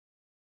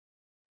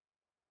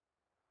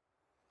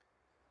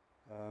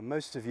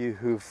Most of you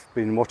who've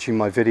been watching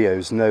my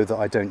videos know that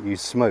I don't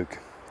use smoke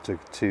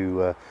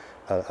to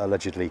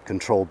allegedly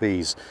control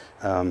bees.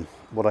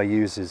 What I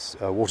use is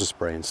water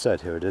spray instead.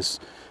 Here it is.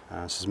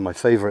 This is my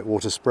favourite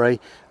water spray.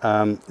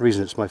 The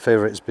reason it's my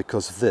favourite is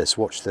because of this.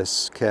 Watch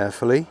this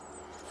carefully.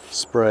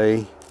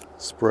 Spray,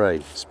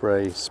 spray,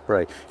 spray,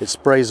 spray. It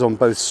sprays on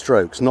both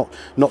strokes. Not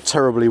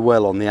terribly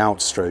well on the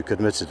outstroke,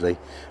 admittedly.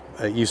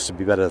 It used to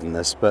be better than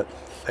this, but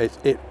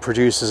it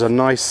produces a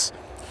nice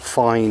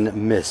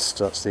fine mist.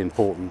 That's the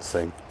important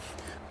thing.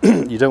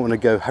 You don't want to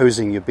go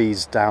hosing your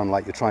bees down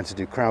like you're trying to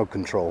do crowd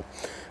control.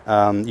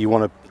 You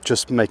want to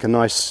just make a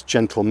nice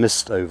gentle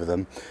mist over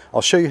them.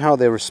 I'll show you how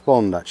they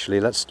respond actually.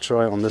 Let's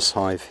try on this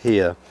hive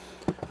here.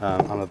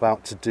 I'm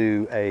about to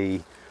do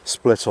a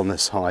split on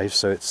this hive,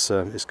 so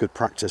it's good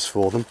practice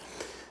for them.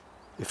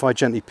 If I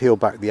gently peel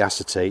back the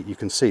acetate, you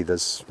can see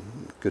there's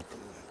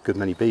good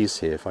many bees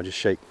here. If I just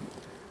shake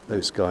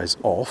those guys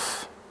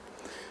off.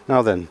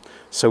 Now then,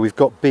 so we've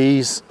got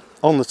bees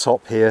on the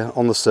top here,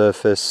 on the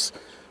surface,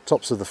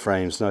 tops of the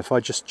frames. Now if I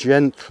just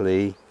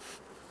gently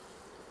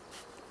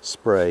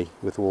spray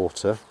with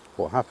water,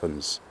 what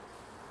happens?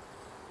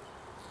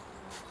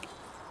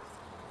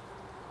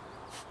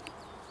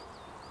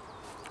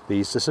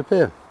 Bees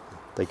disappear,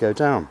 they go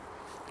down.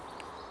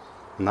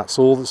 And that's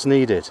all that's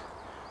needed.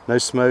 No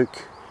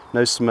smoke,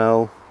 no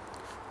smell,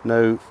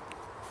 no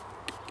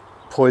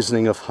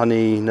poisoning of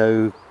honey,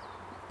 no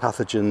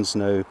pathogens,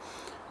 no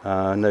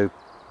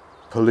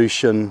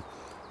pollution,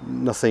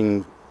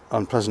 nothing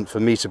unpleasant for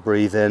me to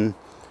breathe in,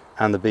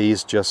 and the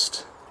bees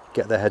just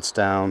get their heads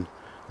down.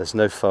 There's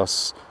no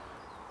fuss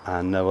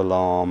and no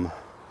alarm,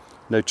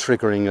 no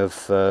triggering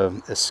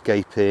of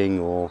escaping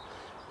or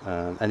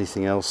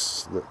anything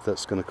else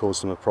that's going to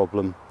cause them a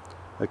problem.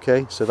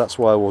 Okay, so that's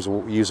why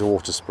I use a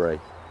water spray.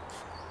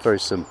 Very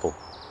simple.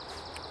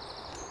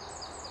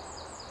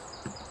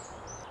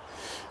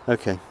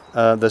 Okay,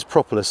 there's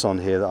propolis on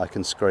here that I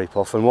can scrape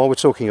off, and while we're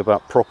talking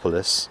about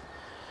propolis,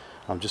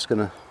 I'm just going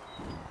to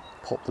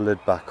pop the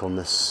lid back on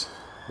this,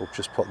 or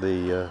just put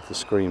the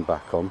screen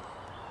back on.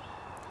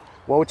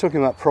 While we're talking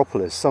about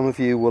propolis, some of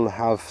you will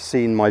have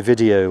seen my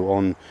video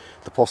on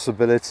the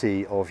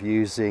possibility of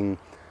using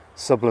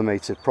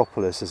sublimated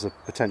propolis as a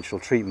potential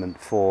treatment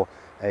for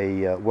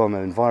a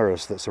well-known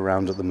virus that's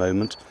around at the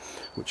moment,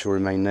 which will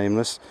remain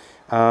nameless.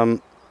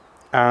 And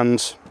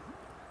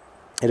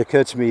it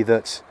occurred to me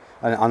that,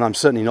 and I'm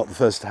certainly not the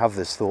first to have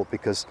this thought,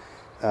 because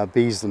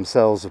bees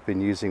themselves have been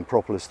using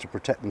propolis to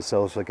protect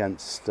themselves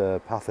against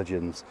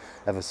pathogens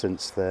ever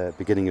since the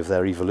beginning of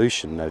their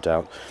evolution, no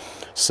doubt.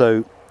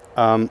 So,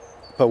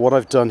 but what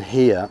I've done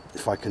here,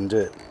 if I can do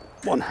it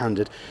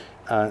one-handed,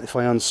 if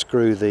I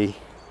unscrew the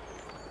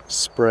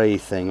spray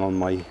thing on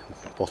my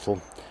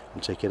bottle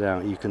and take it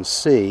out, you can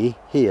see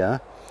here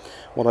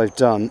what I've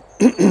done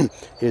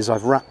is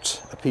I've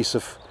wrapped a piece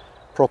of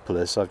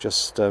propolis. I've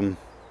just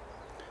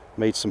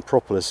made some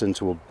propolis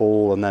into a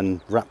ball and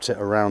then wrapped it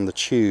around the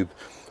tube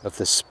of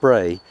the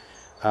spray,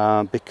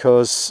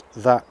 because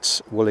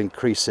that will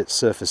increase its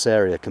surface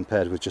area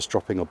compared with just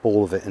dropping a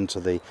ball of it into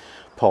the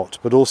pot.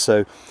 But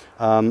also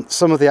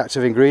some of the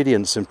active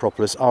ingredients in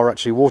propolis are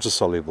actually water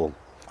soluble.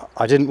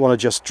 I didn't want to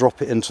just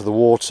drop it into the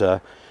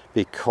water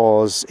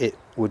because it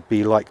would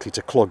be likely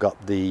to clog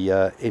up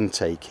the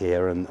intake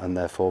here and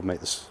therefore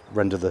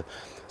render the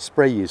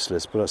spray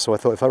useless. But so I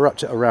thought if I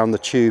wrapped it around the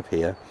tube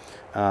here,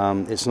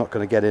 it's not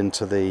going to get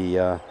into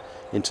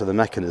the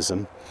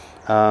mechanism,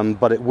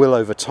 but it will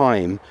over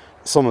time.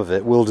 Some of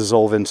it will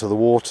dissolve into the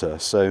water.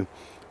 So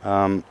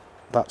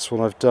that's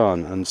what I've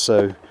done, and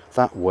so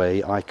that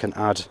way I can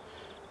add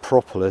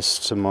propolis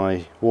to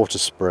my water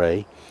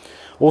spray.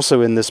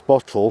 Also in this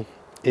bottle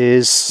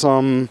is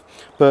some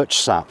birch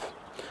sap,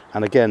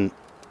 and again,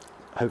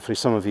 hopefully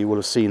some of you will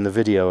have seen the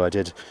video I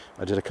did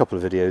a couple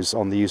of videos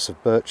on the use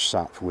of birch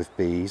sap with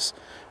bees.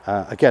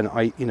 Again,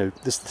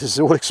 this is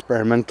all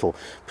experimental.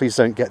 Please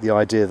don't get the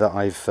idea that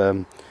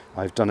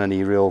I've done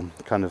any real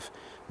kind of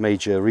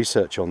major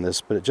research on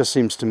this, but it just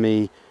seems to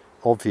me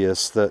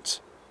obvious that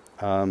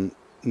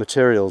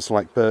materials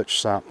like birch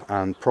sap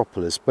and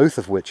propolis, both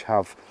of which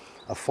have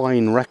a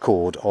fine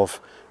record of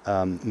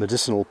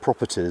medicinal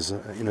properties,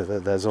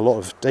 there's a lot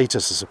of data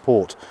to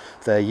support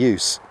their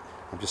use.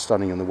 I'm just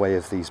standing in the way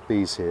of these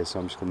bees here, so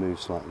I'm just going to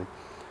move slightly.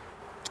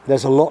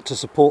 There's a lot to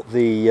support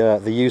the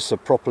use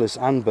of propolis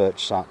and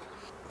birch sap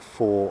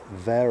for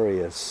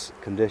various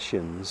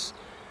conditions.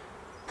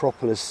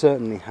 Propolis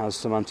certainly has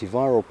some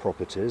antiviral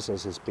properties,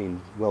 as has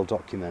been well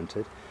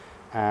documented,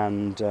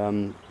 and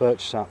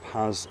birch sap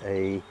has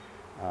a,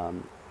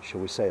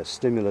 shall we say, a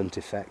stimulant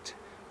effect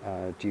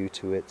due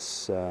to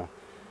its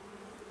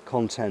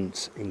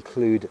contents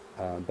include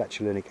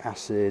betulinic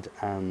acid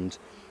and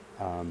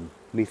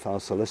methyl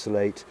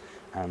salicylate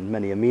and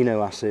many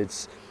amino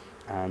acids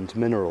and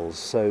minerals.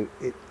 So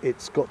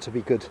it's got to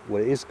be good.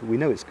 Well, we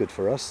know it's good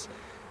for us,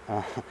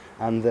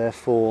 and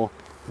therefore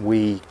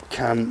we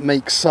can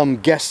make some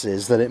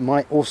guesses that it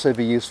might also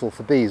be useful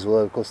for bees,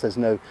 although of course there's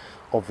no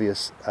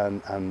obvious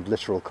and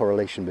literal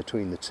correlation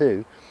between the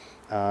two.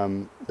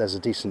 There's a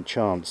decent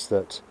chance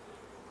that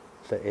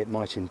that it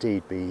might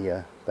indeed be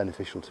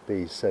beneficial to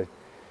bees. So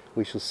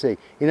we shall see.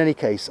 In any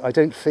case, I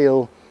don't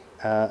feel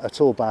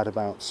at all bad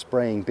about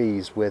spraying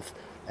bees with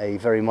a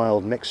very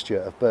mild mixture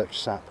of birch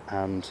sap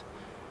and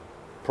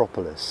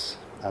propolis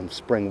and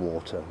spring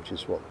water, which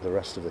is what the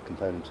rest of the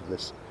component of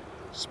this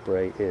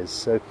spray is.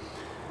 So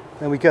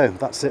there we go,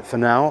 that's it for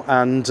now.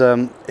 And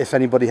if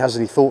anybody has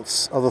any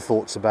thoughts, other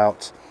thoughts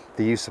about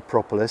the use of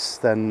propolis,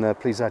 then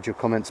please add your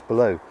comments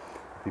below.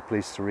 I'd be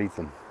pleased to read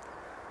them.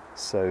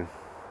 So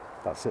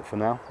that's it for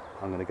now.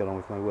 I'm going to get on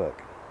with my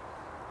work.